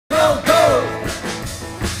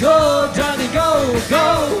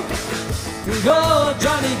go. Go,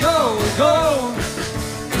 Johnny, go, go.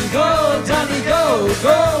 Go, Johnny, go,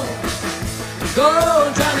 go.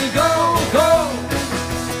 Go, Johnny, go, go.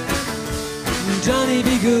 Johnny,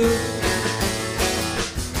 be good.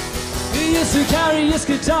 He used to carry his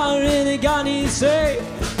guitar in a gun, he say.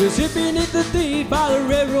 To sit beneath the deep by the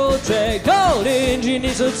railroad track. Old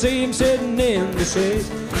engineers would see him sitting in the shade,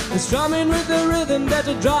 and strumming with the rhythm that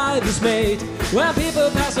the drivers made. When people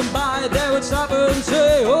passing by, they would stop and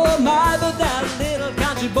say, oh my, but that little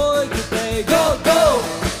country boy could play. Go, go,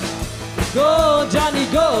 go, Johnny,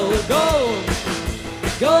 go, go.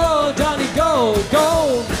 Go, Johnny, go,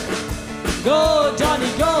 go. Go, Johnny,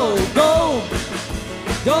 go, go.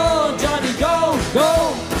 Go, Johnny, go,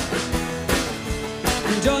 go.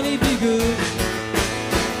 Johnny, be good.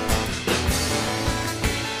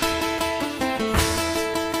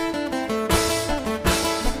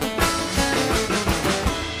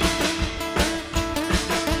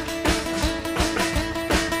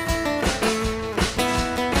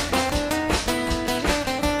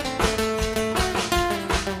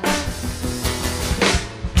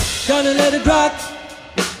 Gonna let it rock,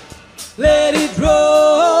 let it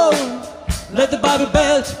roll. Let the Bible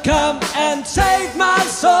belt come and save my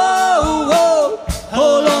soul.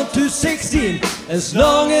 Hold on to 16 as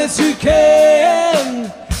long as you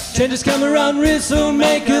can. Changes come around real soon,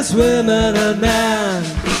 make us women and man.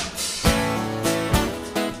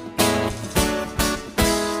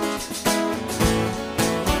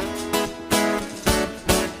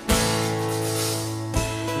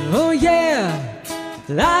 Oh yeah,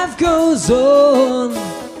 life goes on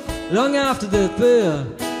long after the thrill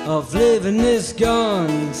of living is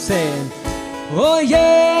gone, saying, oh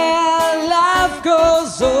yeah, life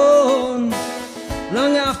goes on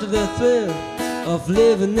long after the thrill of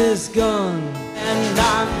living is gone. And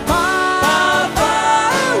I'm